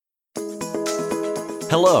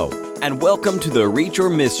Hello, and welcome to the Reach or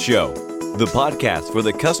Miss Show, the podcast for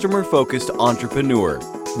the customer-focused entrepreneur,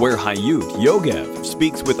 where Hayut Yogev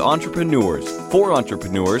speaks with entrepreneurs for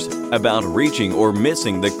entrepreneurs about reaching or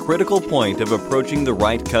missing the critical point of approaching the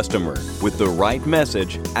right customer with the right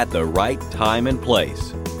message at the right time and place.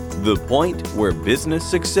 The point where business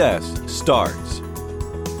success starts.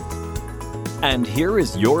 And here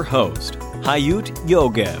is your host, Hayut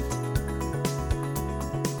Yogev.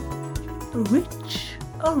 Reach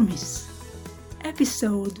or Miss,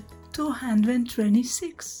 episode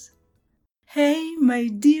 226. Hey, my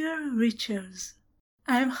dear Reachers,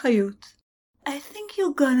 I'm Hayut. I think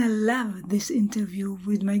you're gonna love this interview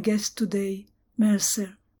with my guest today,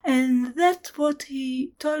 Mercer. And that's what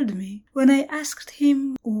he told me when I asked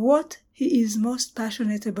him what he is most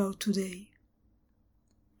passionate about today.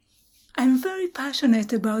 I'm very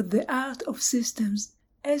passionate about the art of systems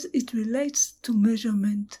as it relates to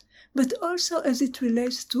measurement, but also as it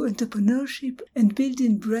relates to entrepreneurship and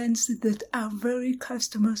building brands that are very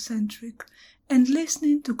customer-centric and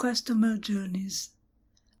listening to customer journeys.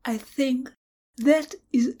 I think that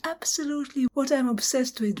is absolutely what I'm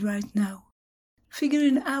obsessed with right now,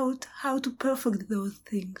 figuring out how to perfect those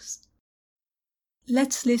things.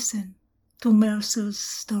 Let's listen to Mercer's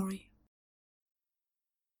story.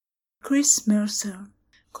 Chris Mercer,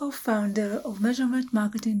 co-founder of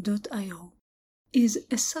MeasurementMarketing.io, is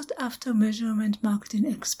a sought-after measurement marketing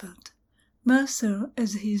expert. Mercer,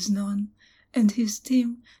 as he is known, and his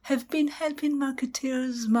team have been helping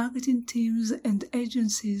marketers, marketing teams, and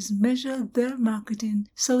agencies measure their marketing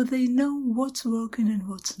so they know what's working and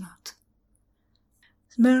what's not.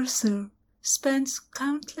 Mercer spends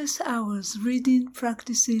countless hours reading,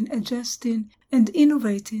 practicing, adjusting, and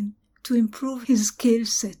innovating to improve his skill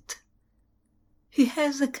set. He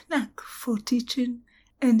has a knack for teaching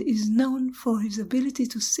and is known for his ability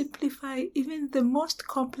to simplify even the most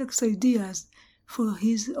complex ideas for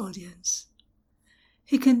his audience.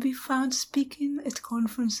 He can be found speaking at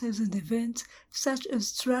conferences and events such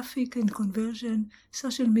as Traffic and Conversion,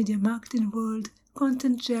 Social Media Marketing World,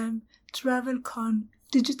 Content Jam, TravelCon,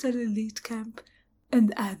 Digital Elite Camp,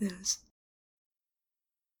 and others.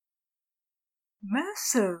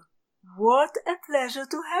 Mercer, what a pleasure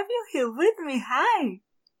to have you here with me. Hi!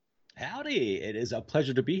 Howdy, it is a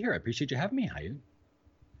pleasure to be here. I appreciate you having me, Hayut.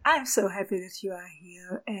 I'm so happy that you are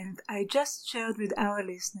here, and I just shared with our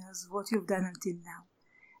listeners what you've done until now.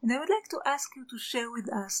 And I would like to ask you to share with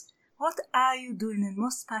us what are you doing and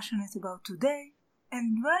most passionate about today,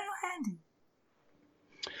 and where are you heading?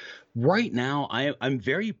 Right now, I'm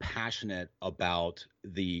very passionate about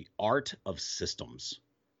the art of systems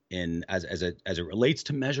as it relates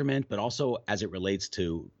to measurement, but also as it relates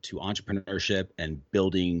to entrepreneurship and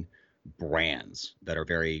building brands that are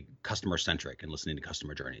very customer centric and listening to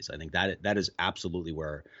customer journeys. I think that is absolutely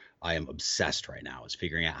where I am obsessed right now, is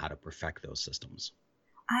figuring out how to perfect those systems.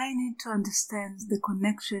 I need to understand the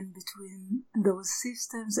connection between those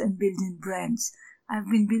systems and building brands. I've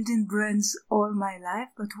been building brands all my life,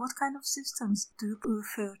 but what kind of systems do you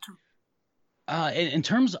refer to? In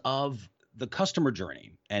terms of the customer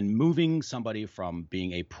journey and moving somebody from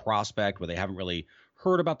being a prospect where they haven't really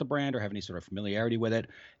heard about the brand or have any sort of familiarity with it,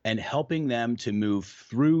 and helping them to move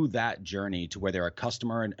through that journey to where they're a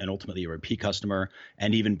customer and ultimately a repeat customer,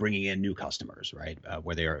 and even bringing in new customers, right?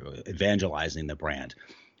 Where they're evangelizing the brand.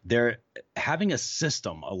 They're having a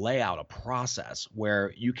system, a layout, a process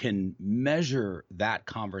where you can measure that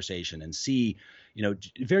conversation and see,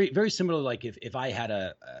 very, very similar. Like if I had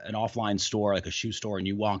an offline store, like a shoe store, and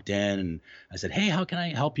you walked in and I said, hey, how can I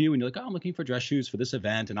help you? And you're like, oh, I'm looking for dress shoes for this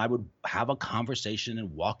event. And I would have a conversation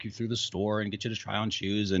and walk you through the store and get you to try on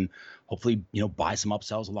shoes and hopefully, buy some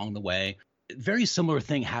upsells along the way. Very similar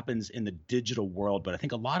thing happens in the digital world, but I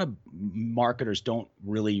think a lot of marketers don't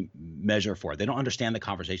really measure for it. They don't understand the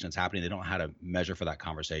conversation that's happening. They don't know how to measure for that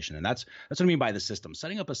conversation. And that's what I mean by the system,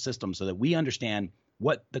 setting up a system so that we understand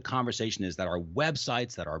what the conversation is that our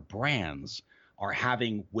websites, that our brands are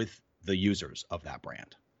having with the users of that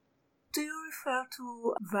brand. Do you refer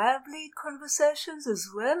to verbally conversations as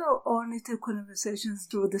well, or only to conversations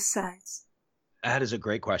through the sites? That is a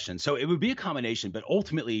great question. So it would be a combination, but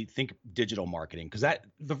ultimately think digital marketing, because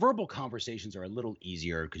the verbal conversations are a little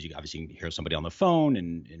easier because you obviously can hear somebody on the phone,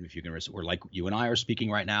 and if you can, or like you and I are speaking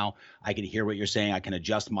right now, I can hear what you're saying. I can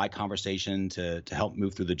adjust my conversation to help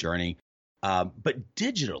move through the journey. But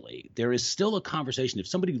digitally, there is still a conversation. If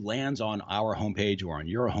somebody lands on our homepage or on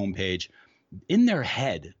your homepage, in their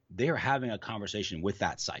head, they're having a conversation with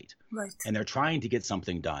that site. Right. And they're trying to get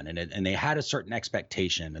something done. And they had a certain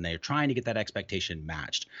expectation, and they're trying to get that expectation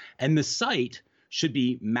matched. And the site should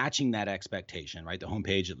be matching that expectation, right? The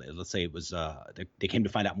homepage, let's say it was, they came to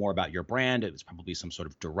find out more about your brand. It was probably some sort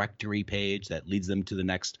of directory page that leads them to the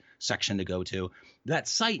next section to go to. That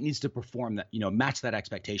site needs to perform that, match that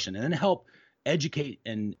expectation, and then help educate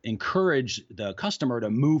and encourage the customer to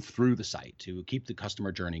move through the site, to keep the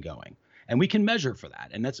customer journey going. And we can measure for that.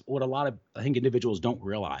 And that's what a lot of, I think, individuals don't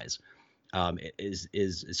realize,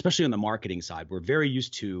 is especially on the marketing side. We're very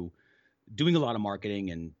used to doing a lot of marketing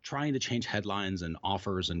and trying to change headlines and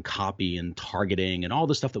offers and copy and targeting and all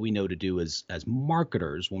the stuff that we know to do as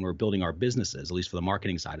marketers when we're building our businesses, at least for the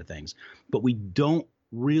marketing side of things. But we don't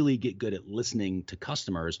really get good at listening to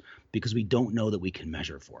customers because we don't know that we can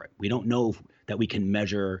measure for it. We don't know that we can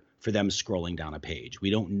measure for them scrolling down a page.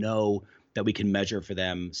 We don't know that we can measure for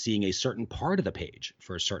them seeing a certain part of the page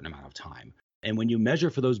for a certain amount of time. And when you measure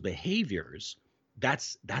for those behaviors,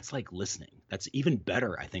 that's like listening. That's even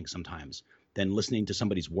better, I think, sometimes than listening to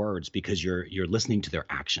somebody's words, because you're listening to their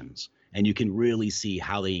actions, and you can really see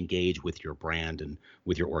how they engage with your brand and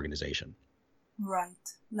with your organization. Right.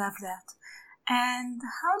 Love that. And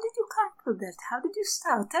how did you come to that? How did you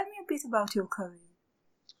start? Tell me a bit about your career.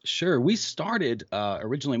 Sure. We started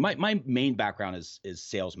originally, my main background is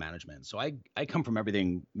sales management. So I come from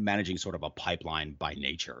everything managing sort of a pipeline by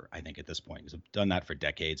nature, I think, at this point, because I've done that for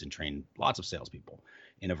decades and trained lots of salespeople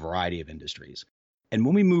in a variety of industries. And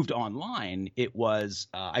when we moved online, it was,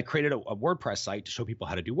 I created a WordPress site to show people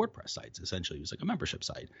how to do WordPress sites. Essentially, it was like a membership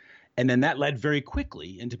site. And then that led very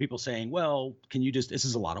quickly into people saying, well, this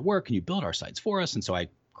is a lot of work. Can you build our sites for us? And so I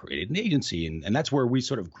created an agency, and that's where we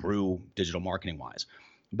sort of grew digital marketing wise.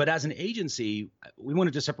 But as an agency, we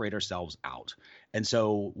wanted to separate ourselves out. And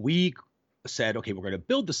so we said, okay, we're going to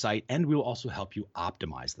build the site, and we will also help you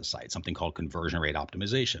optimize the site, something called conversion rate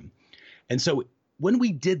optimization. And so when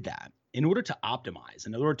we did that, in order to optimize,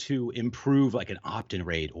 in order to improve like an opt-in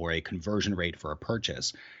rate or a conversion rate for a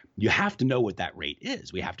purchase, you have to know what that rate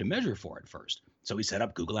is. We have to measure for it first. So we set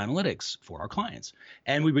up Google Analytics for our clients,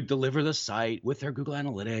 and we would deliver the site with their Google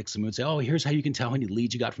Analytics, and we would say, oh, here's how you can tell how many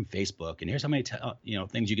leads you got from Facebook, and here's how many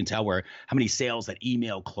things you can tell how many sales that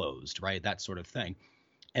email closed, right? That sort of thing.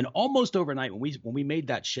 And almost overnight, when we made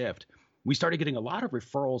that shift, we started getting a lot of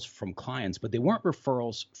referrals from clients, but they weren't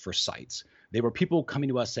referrals for sites. They were people coming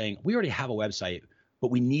to us saying, we already have a website,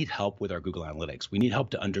 but we need help with our Google Analytics. We need help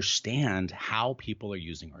to understand how people are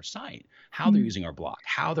using our site, how they're using our blog,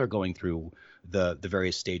 how they're going through the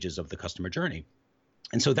various stages of the customer journey.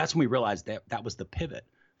 And so that's when we realized that was the pivot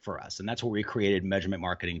for us. And that's where we created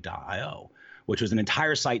measurementmarketing.io, which was an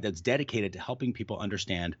entire site that's dedicated to helping people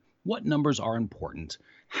understand what numbers are important,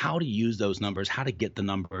 how to use those numbers, how to get the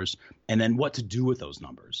numbers, and then what to do with those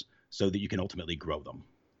numbers so that you can ultimately grow them.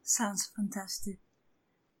 Sounds fantastic.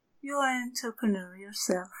 You're an entrepreneur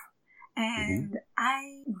yourself, and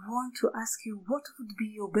I want to ask you, what would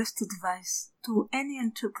be your best advice to any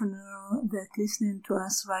entrepreneur that's listening to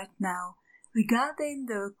us right now regarding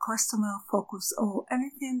their customer focus or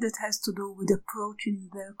anything that has to do with approaching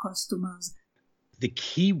their customers? The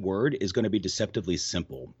key word is going to be deceptively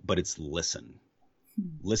simple, but it's listen.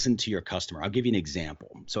 Listen to your customer. I'll give you an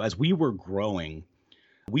example. So as we were growing,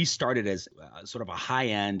 we started as sort of a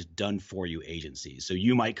high-end done-for-you agency. So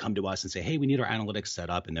you might come to us and say, hey, we need our analytics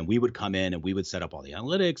set up. And then we would come in and we would set up all the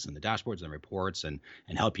analytics and the dashboards and reports and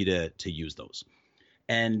help you to use those.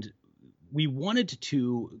 And we wanted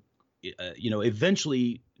to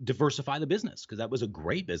eventually diversify the business, because that was a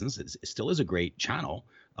great business. It still is a great channel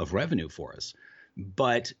of revenue for us.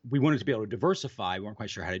 But we wanted to be able to diversify. We weren't quite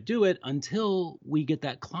sure how to do it until we get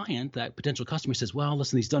that client, that potential customer says, well,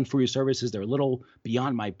 listen, these done-for-you services, they're a little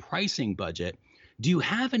beyond my pricing budget. Do you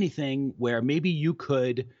have anything where maybe you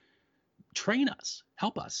could train us,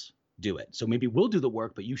 help us do it? So maybe we'll do the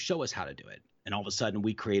work, but you show us how to do it. And all of a sudden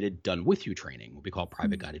we created Done With You training, what we call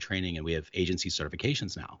private guided training, and we have agency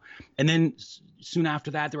certifications now. And then soon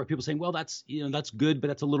after that, there were people saying, well, that's good, but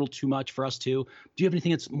that's a little too much for us too. Do you have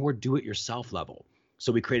anything that's more do-it-yourself level?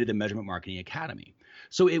 So we created the Measurement Marketing Academy.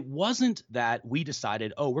 So it wasn't that we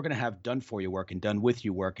decided, oh, we're going to have done for you work and done with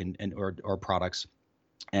you work or products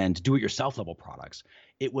and do-it-yourself level products.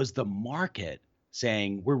 It was the market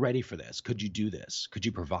saying, we're ready for this. Could you do this? Could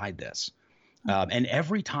you provide this? And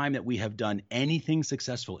every time that we have done anything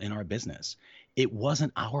successful in our business, it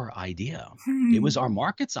wasn't our idea. It was our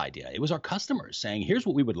market's idea. It was our customers saying, here's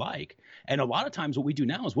what we would like. And a lot of times what we do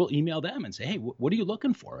now is we'll email them and say, hey, what are you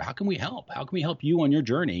looking for? How can we help? How can we help you on your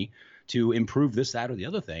journey to improve this, that, or the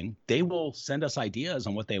other thing? They will send us ideas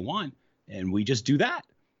on what they want, and we just do that.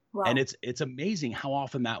 Wow. And it's amazing how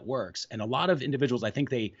often that works. And a lot of individuals, I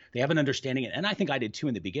think they have an understanding, and I think I did too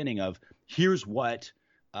in the beginning, of here's what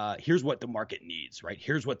here's what the market needs, right?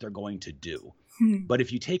 Here's what they're going to do. But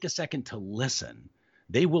if you take a second to listen,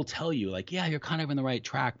 they will tell you like, yeah, you're kind of in the right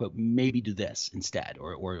track, but maybe do this instead,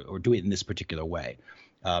 or do it in this particular way.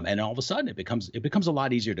 And all of a sudden it becomes a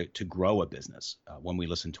lot easier to grow a business when we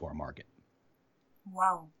listen to our market.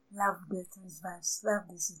 Wow. Love that advice. Love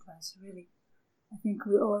this advice, really. I think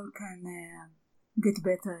we all can get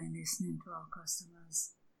better in listening to our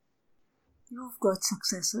customers. You've got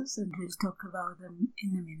successes, and we'll talk about them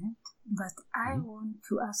in a minute. But I want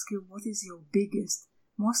to ask you, what is your biggest,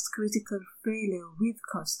 most critical failure with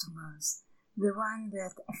customers? The one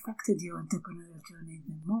that affected your entrepreneurial journey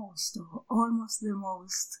the most, or almost the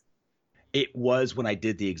most? It was when I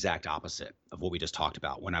did the exact opposite of what we just talked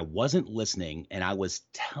about. When I wasn't listening and I was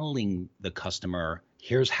telling the customer,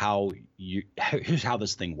 here's how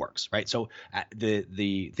this thing works, right? So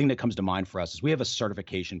the thing that comes to mind for us is we have a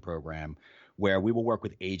certification program where we will work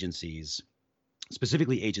with agencies,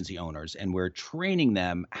 specifically agency owners, and we're training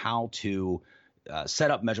them how to set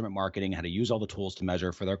up measurement marketing, how to use all the tools to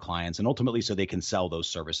measure for their clients, and ultimately so they can sell those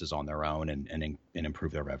services on their own and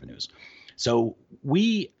improve their revenues. So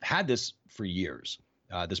we had this for years,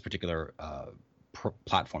 this particular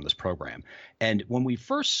platform, this program. And when we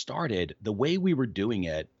first started, the way we were doing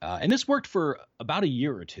it, and this worked for about a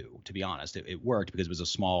year or two, to be honest, it worked because it was a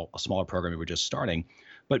smaller program we were just starting.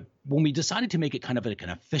 But when we decided to make it kind of like an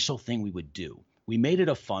official thing we would do, we made it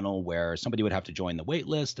a funnel where somebody would have to join the wait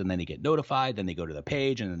list, and then they get notified, then they go to the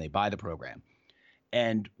page, and then they buy the program.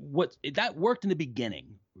 And that worked in the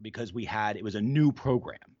beginning because it was a new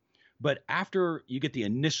program. But after you get the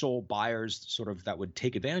initial buyers sort of that would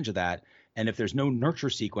take advantage of that, and if there's no nurture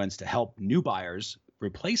sequence to help new buyers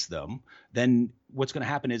replace them, then what's going to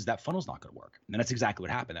happen is that funnel's not going to work. And that's exactly what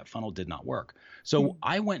happened. That funnel did not work. So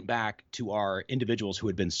I went back to our individuals who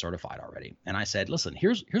had been certified already. And I said, listen,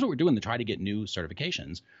 here's what we're doing to try to get new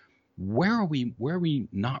certifications. Where are we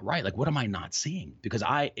not right? Like, what am I not seeing? Because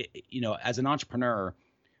as an entrepreneur,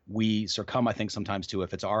 we succumb, I think, sometimes to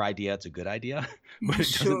if it's our idea, it's a good idea, but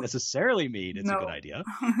it doesn't necessarily mean it's a good idea.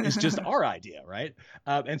 It's just our idea, right?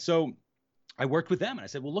 And so I worked with them and I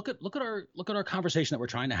said, well, look at our conversation that we're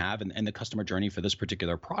trying to have and the customer journey for this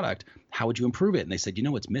particular product. How would you improve it? And they said,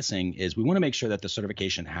 what's missing is we want to make sure that the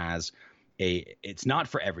certification has it's not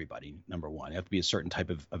for everybody. Number one, you have to be a certain type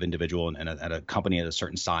of individual and at a company at a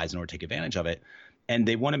certain size in order to take advantage of it. And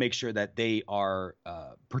they want to make sure that they are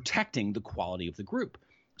protecting the quality of the group.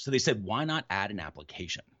 So they said, why not add an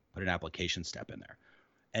application, put an application step in there?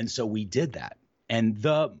 And so we did that. And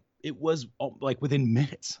it was like within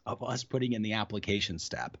minutes of us putting in the application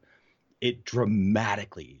step, it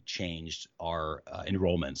dramatically changed our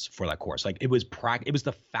enrollments for that course. Like it was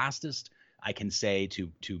the fastest I can say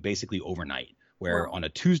to basically overnight, where on a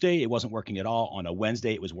Tuesday, it wasn't working at all. On a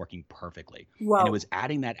Wednesday, it was working perfectly. Wow. And it was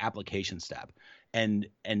adding that application step. And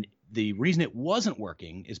the reason it wasn't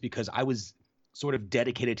working is because I was sort of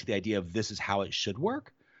dedicated to the idea of this is how it should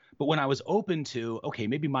work. But when I was open to, okay,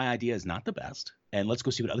 maybe my idea is not the best, and let's go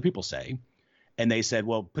see what other people say, and they said,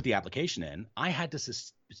 well, put the application in, I had to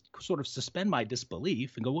sort of suspend my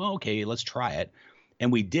disbelief and go, well, okay, let's try it. And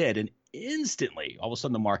we did, and instantly, all of a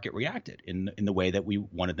sudden, the market reacted in the way that we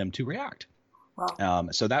wanted them to react. Wow.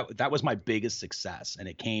 So that was my biggest success, and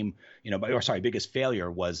it came, biggest failure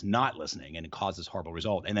was not listening, and it caused this horrible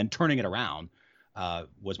result. And then turning it around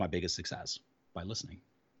was my biggest success by listening.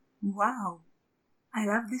 Wow. I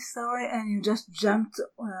love this story, and you just jumped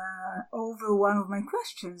over one of my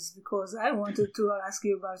questions because I wanted to ask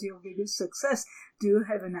you about your biggest success. Do you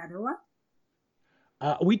have another one?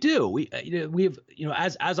 We do. We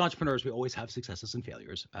have, as entrepreneurs, we always have successes and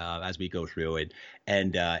failures as we go through it.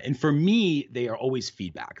 And for me, they are always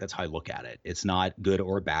feedback. That's how I look at it. It's not good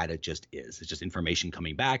or bad. It just is. It's just information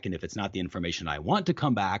coming back. And if it's not the information I want to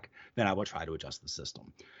come back, then I will try to adjust the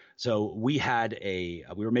system. So we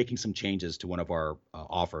were making some changes to one of our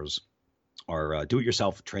offers. Our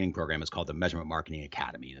do-it-yourself training program is called the Measurement Marketing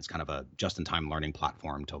Academy. And it's kind of a just-in-time learning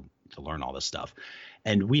platform to learn all this stuff.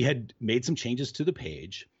 And we had made some changes to the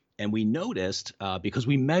page, and we noticed, because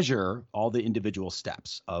we measure all the individual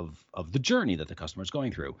steps of the journey that the customer is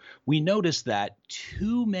going through, we noticed that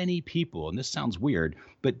too many people, and this sounds weird,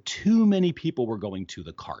 but too many people were going to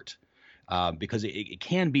the cart. Because it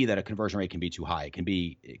can be that a conversion rate can be too high. It can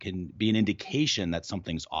be an indication that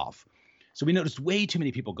something's off. So we noticed way too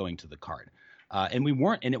many people going to the cart, and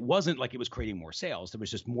it wasn't like it was creating more sales. There was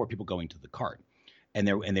just more people going to the cart, and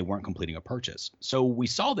they weren't completing a purchase. So we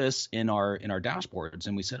saw this in our dashboards,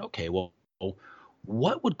 and we said, okay, well,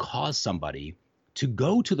 what would cause somebody to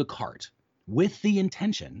go to the cart with the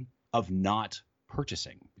intention of not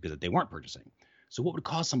purchasing because they weren't purchasing? So what would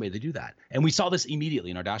cause somebody to do that? And we saw this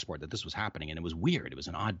immediately in our dashboard that this was happening, and it was weird. It was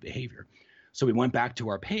an odd behavior. So we went back to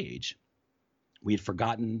our page. We had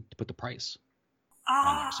forgotten to put the price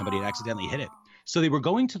on there. Somebody had accidentally hit it. So they were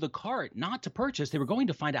going to the cart, not to purchase. They were going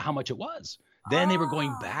to find out how much it was. Then they were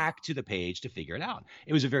going back to the page to figure it out.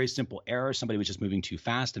 It was a very simple error. Somebody was just moving too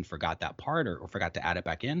fast and forgot that part or forgot to add it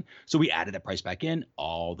back in. So we added that price back in.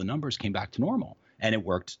 All the numbers came back to normal. And it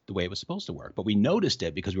worked the way it was supposed to work. But we noticed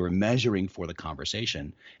it because we were measuring for the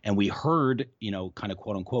conversation. And we heard, kind of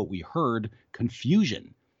quote unquote, we heard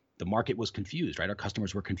confusion. The market was confused, right? Our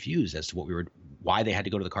customers were confused as to why they had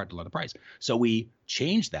to go to the cart to learn the price. So we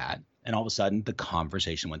changed that. And all of a sudden, the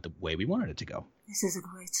conversation went the way we wanted it to go. This is a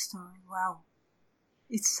great story. Wow.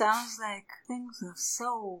 It sounds like things are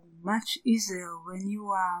so much easier when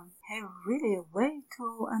you have really a way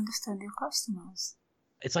to understand your customers.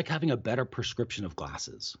 It's like having a better prescription of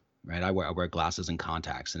glasses, right? I wear glasses and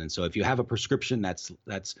contacts. And so if you have a prescription that's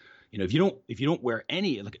if you don't wear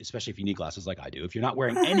any, especially if you need glasses like I do, if you're not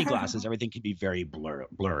wearing any glasses, everything can be very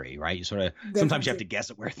blurry, right? You sort of, sometimes you have to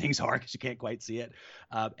guess at where things are because you can't quite see it.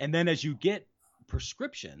 And then as you get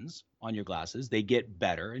prescriptions on your glasses, they get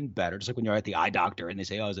better and better. Just like when you're at the eye doctor and they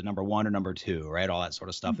say, oh, is it number 1 or number 2, right? All that sort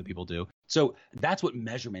of stuff that people do. So that's what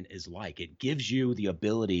measurement is like. It gives you the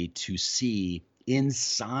ability to see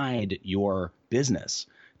inside your business,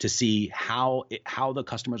 to see how the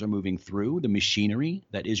customers are moving through the machinery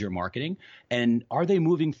that is your marketing, and are they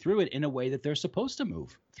moving through it in a way that they're supposed to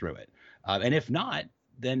move through it? And if not,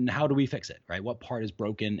 then how do we fix it, right? What part is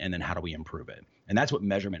broken, and then how do we improve it? And that's what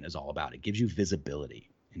measurement is all about. It gives you visibility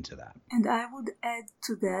into that. And I would add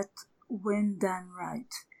to that, when done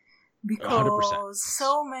right. Because 100%.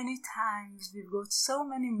 so many times we've got so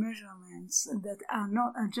many measurements that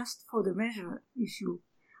are just for the measure issue,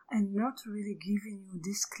 and not really giving you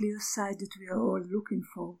this clear side that we are all looking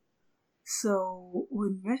for. So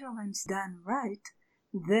when measurement's done right,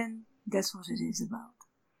 then that's what it is about.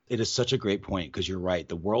 It is such a great point, because you're right.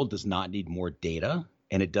 The world does not need more data,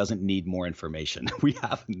 and it doesn't need more information. We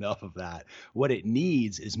have enough of that. What it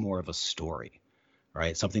needs is more of a story,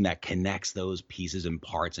 right? Something that connects those pieces and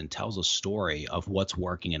parts and tells a story of what's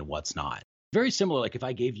working and what's not. Very similar, like if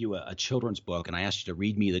I gave you a children's book and I asked you to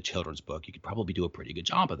read me the children's book, you could probably do a pretty good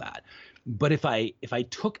job of that. But if I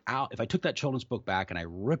took that children's book back and I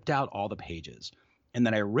ripped out all the pages, and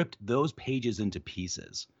then I ripped those pages into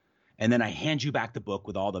pieces, and then I hand you back the book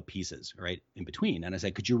with all the pieces right in between, and I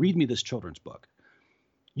said, could you read me this children's book?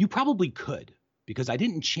 You probably could, because I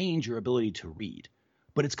didn't change your ability to read.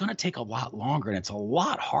 But it's going to take a lot longer, and it's a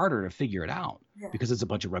lot harder to figure it out because it's a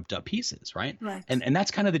bunch of ripped up pieces, right? And that's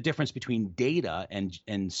kind of the difference between data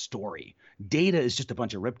and story. Data is just a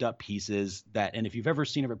bunch of ripped up pieces and if you've ever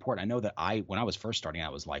seen a report, I know that when I was first starting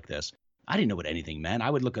out, was like this. I didn't know what anything meant. I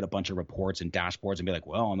would look at a bunch of reports and dashboards and be like,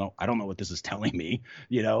 well, no, I don't know what this is telling me,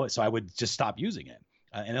 so I would just stop using it.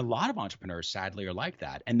 And a lot of entrepreneurs, sadly, are like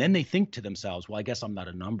that. And then they think to themselves, well, I guess I'm not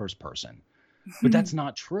a numbers person. But that's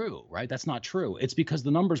not true, right? That's not true. It's because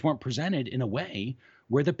the numbers weren't presented in a way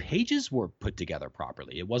where the pages were put together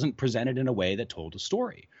properly. It wasn't presented in a way that told a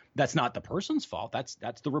story. That's not the person's fault.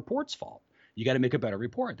 That's the report's fault. You got to make a better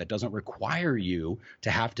report that doesn't require you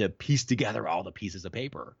to have to piece together all the pieces of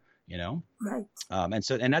paper, Right.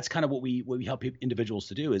 And that's kind of what we help individuals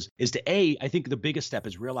to do is to I think the biggest step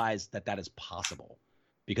is realize that is possible,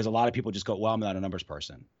 because a lot of people just go, well, I'm not a numbers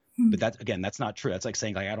person. But that's not true. That's like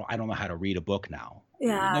saying, like, I don't know how to read a book now.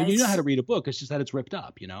 Yeah. You know how to read a book. It's just that it's ripped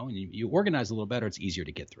up, and you organize a little better. It's easier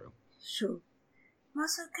to get through. Sure.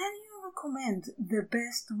 Marcel, can you recommend the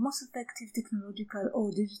best, most effective technological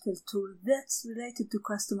or digital tool that's related to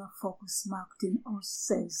customer-focused marketing or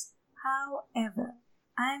sales? However,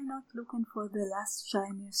 I'm not looking for the last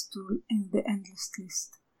shiniest tool in the endless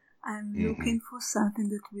list. I'm looking for something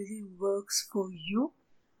that really works for you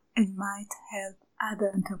and might help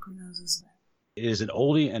other entrepreneurs as well. It is an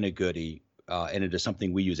oldie and a goodie, and it is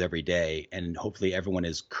something we use every day, and hopefully everyone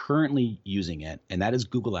is currently using it, and that is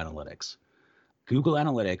Google Analytics. Google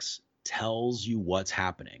Analytics tells you what's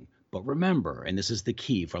happening. But remember, and this is the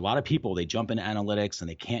key, for a lot of people, they jump into analytics and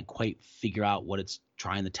they can't quite figure out what it's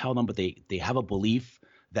trying to tell them, but they have a belief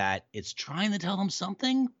that it's trying to tell them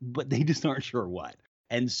something, but they just aren't sure what.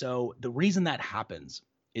 And so the reason that happens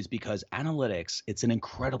is because analytics, it's an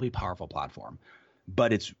incredibly powerful platform,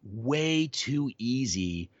 but it's way too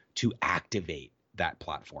easy to activate that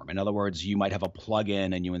platform. In other words, you might have a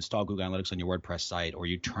plugin and you install Google Analytics on your WordPress site, or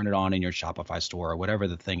you turn it on in your Shopify store, or whatever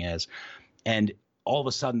the thing is, and all of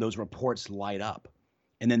a sudden those reports light up.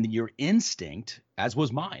 And then your instinct, as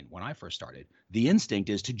was mine when I first started, the instinct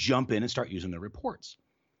is to jump in and start using the reports.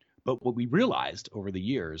 But what we realized over the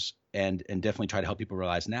years, and definitely try to help people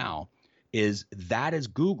realize now, is that is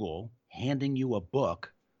Google handing you a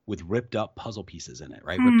book with ripped up puzzle pieces in it,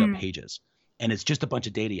 right? Ripped up pages. And it's just a bunch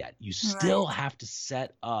of data yet. You still have to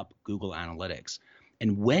set up Google Analytics.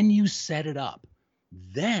 And when you set it up,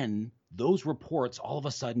 then those reports all of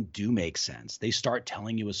a sudden do make sense. They start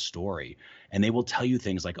telling you a story, and they will tell you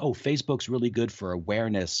things like, oh, Facebook's really good for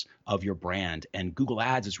awareness of your brand, and Google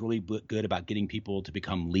Ads is really good about getting people to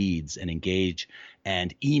become leads and engage,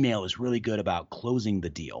 and email is really good about closing the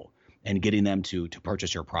deal and getting them to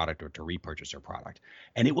purchase your product or to repurchase your product.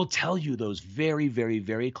 And it will tell you those very, very,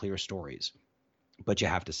 very clear stories, but you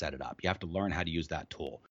have to set it up. You have to learn how to use that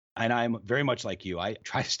tool. And I'm very much like you. I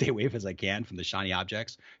try to stay away as I can from the shiny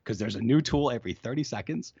objects because there's a new tool every 30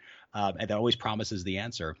 seconds and that always promises the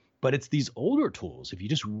answer. But it's these older tools. If you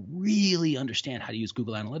just really understand how to use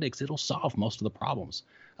Google Analytics, it'll solve most of the problems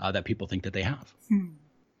that people think that they have. You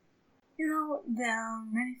know, there are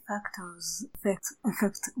many factors that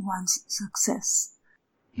affect one's success.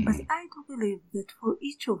 But I do believe that for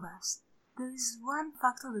each of us, there is one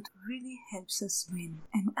factor that really helps us win.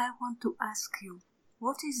 And I want to ask you,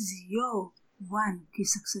 what is your one key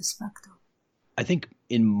success factor? I think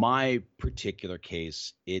in my particular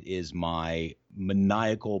case, it is my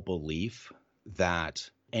maniacal belief that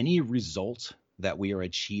any result that we are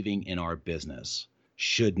achieving in our business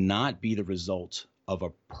should not be the result of a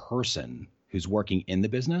person who's working in the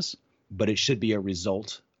business, but it should be a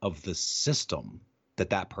result of the system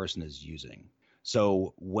that person is using.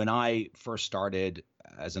 So when I first started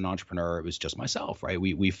as an entrepreneur, it was just myself, right?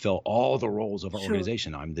 We fill all the roles of our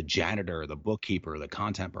organization. I'm the janitor, the bookkeeper, the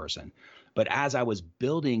content person. But as I was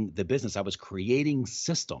building the business, I was creating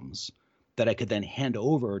systems that I could then hand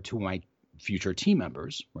over to my future team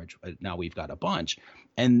members, which now we've got a bunch.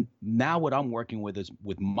 And now what I'm working with is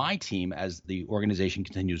with my team as the organization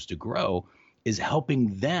continues to grow is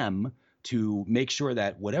helping them to make sure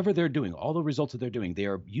that whatever they're doing, all the results that they're doing, they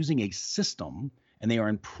are using a system and they are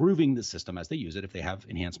improving the system as they use it if they have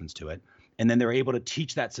enhancements to it. And then they're able to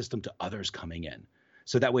teach that system to others coming in.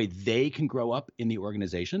 So that way they can grow up in the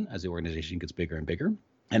organization as the organization gets bigger and bigger.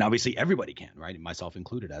 And obviously everybody can, right? Myself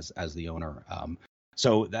included as the owner.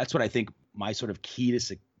 So that's what I think my sort of key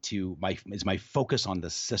to my focus on the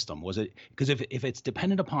system. Was it because if it's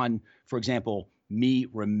dependent upon, for example, me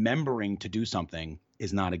remembering to do something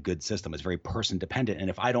is not a good system. It's very person dependent. And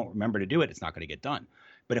if I don't remember to do it, it's not going to get done.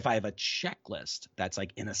 But if I have a checklist that's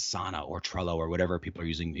like in Asana or Trello or whatever people are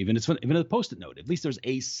using, even a Post-it note, at least there's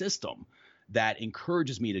a system that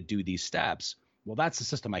encourages me to do these steps. Well, that's the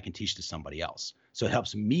system I can teach to somebody else. So it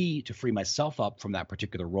helps me to free myself up from that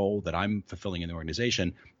particular role that I'm fulfilling in the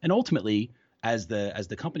organization. And ultimately, as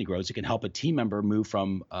the company grows, it can help a team member move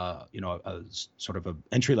from a sort of an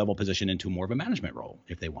entry-level position into more of a management role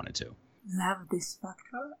if they wanted to. Love this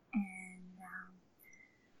factor. And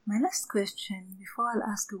my last question, before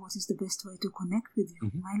I'll ask you what is the best way to connect with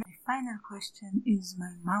you, my final question is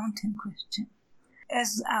my mountain question.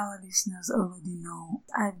 As our listeners already know,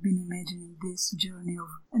 I've been imagining this journey of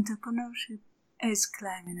entrepreneurship as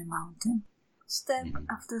climbing a mountain. Step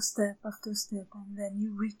after step after step, and then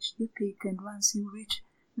you reach the peak, and once you reach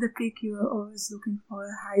the peak, you are always looking for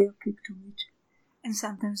a higher peak to reach. And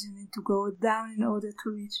sometimes you need to go down in order to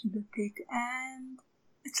reach the peak. And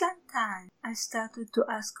at some time, I started to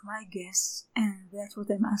ask my guests, and that's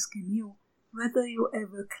what I'm asking you, whether you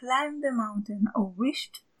ever climbed a mountain or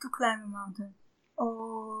wished to climb a mountain,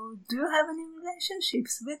 or do you have any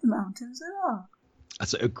relationships with mountains at all?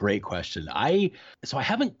 That's a great question. So I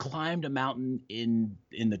haven't climbed a mountain in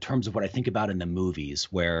the terms of what I think about in the movies,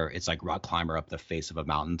 where it's like rock climber up the face of a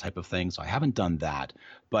mountain type of thing. So I haven't done that,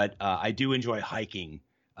 but I do enjoy hiking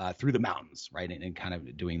through the mountains, right, and kind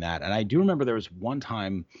of doing that. And I do remember there was one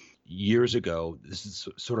time years ago. This is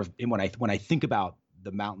sort of when I think about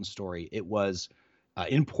the mountain story, it was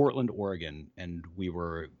in Portland, Oregon, and we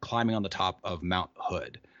were climbing on the top of Mount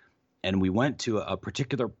Hood, and we went to a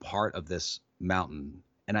particular part of this mountain,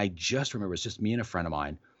 and I just remember it's just me and a friend of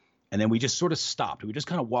mine, and then we just sort of stopped. We were just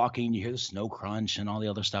kind of walking. You hear the snow crunch and all the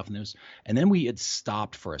other stuff, and then we had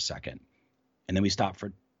stopped for a second, and then we stopped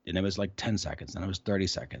and it was like 10 seconds, and it was 30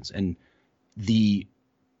 seconds, and the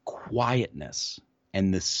quietness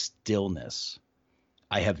and the stillness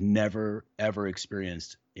I have never ever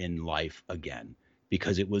experienced in life again,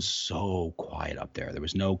 because it was so quiet up there. There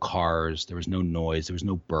was no cars, there was no noise, there was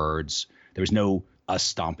no birds, there was no us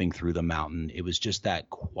stomping through the mountain. It was just that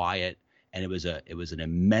quiet, and it was an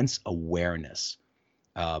immense awareness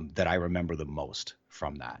that I remember the most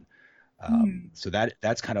from that. So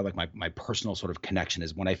that's kind of like my personal sort of connection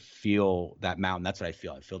is when I feel that mountain. That's what I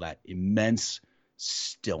feel. I feel that immense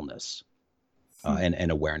stillness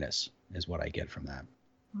and awareness is what I get from that.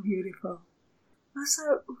 Beautiful.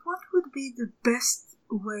 Master, what would be the best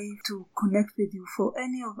way to connect with you for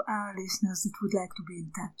any of our listeners that would like to be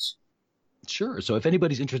in touch? Sure. So if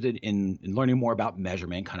anybody's interested in learning more about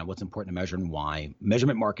measurement, kind of what's important to measure and why,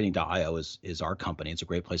 measurementmarketing.io is our company. It's a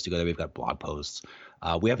great place to go there. We've got blog posts.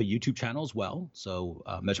 We have a YouTube channel as well. So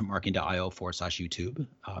measurementmarketing.io/YouTube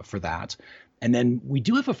for that. And then we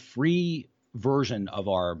do have a free version of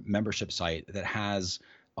our membership site that has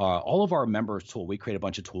all of our members tool. We create a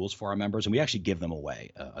bunch of tools for our members, and we actually give them away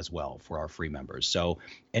as well for our free members. So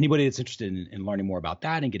anybody that's interested in learning more about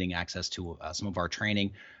that and getting access to some of our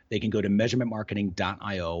training, they can go to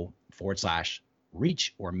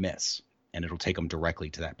measurementmarketing.io/reach or miss, and it'll take them directly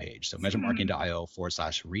to that page. So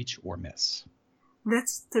measurementmarketing.io/reach or miss.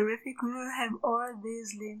 That's terrific. We will have all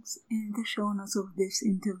these links in the show notes of this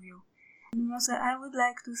interview. Master, I would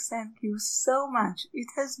like to thank you so much. It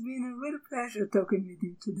has been a real pleasure talking with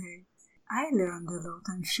you today. I learned a lot.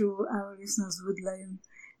 I'm sure our listeners would learn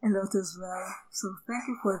a lot as well. So thank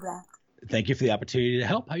you for that. Thank you for the opportunity to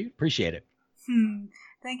help. I appreciate it.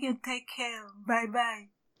 Thank you. Take care. Bye-bye.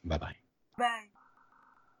 Bye-bye. Bye.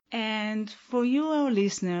 And for you, our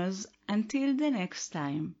listeners, until the next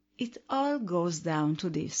time, it all goes down to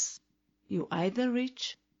this. You either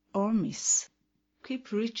reach or miss.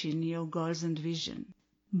 Keep reaching your goals and vision.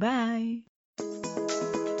 Bye.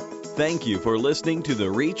 Thank you for listening to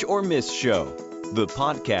the Reach or Miss Show, the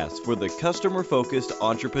podcast for the customer-focused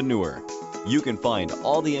entrepreneur. You can find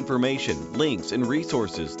all the information, links, and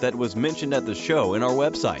resources that was mentioned at the show in our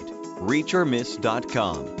website,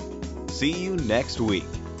 reachormiss.com. See you next week.